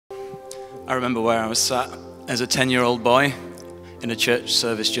I remember where I was sat as a 10-year-old boy in a church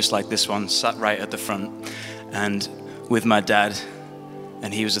service just like this one, sat right at the front, and with my dad.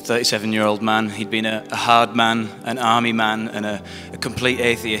 And he was a 37-year-old man. He'd been a hard man, an army man, and a complete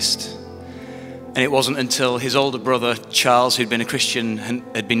atheist. And it wasn't until his older brother, Charles, who'd been a Christian and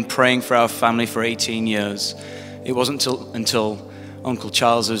had been praying for our family for 18 years, it wasn't until Uncle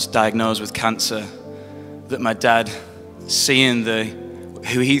Charles was diagnosed with cancer that my dad, seeing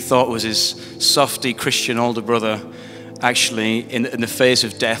who he thought was his softy Christian older brother, actually in the face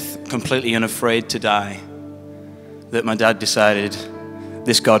of death, completely unafraid to die, that my dad decided,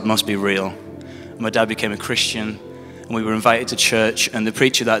 this God must be real. And my dad became a Christian, and we were invited to church, and the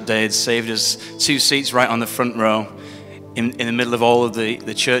preacher that day had saved us 2 seats right on the front row in the middle of all of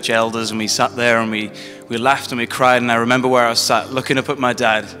the church elders, and we sat there and we laughed and we cried. And I remember where I was sat looking up at my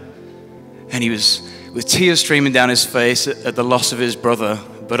dad, and he was with tears streaming down his face at the loss of his brother,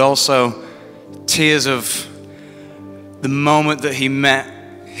 but also tears of the moment that he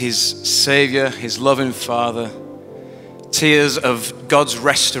met his Savior, his loving Father, tears of God's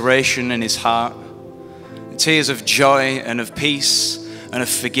restoration in his heart, tears of joy and of peace and of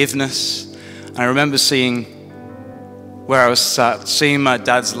forgiveness. And I remember seeing where I was sat, seeing my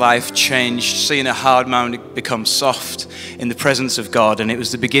dad's life changed, seeing a hard man become soft in the presence of God. And it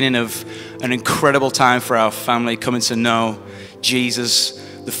was the beginning of an incredible time for our family, coming to know Jesus,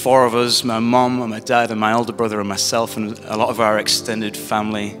 the 4 of us, my mom and my dad and my older brother and myself and a lot of our extended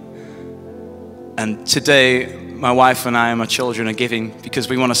family. And today, my wife and I and my children are giving because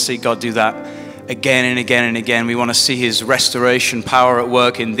we want to see God do that again and again and again. We want to see his restoration power at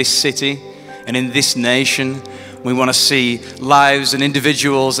work in this city and in this nation. We want to see lives and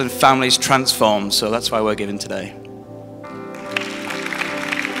individuals and families transformed. So that's why we're giving today.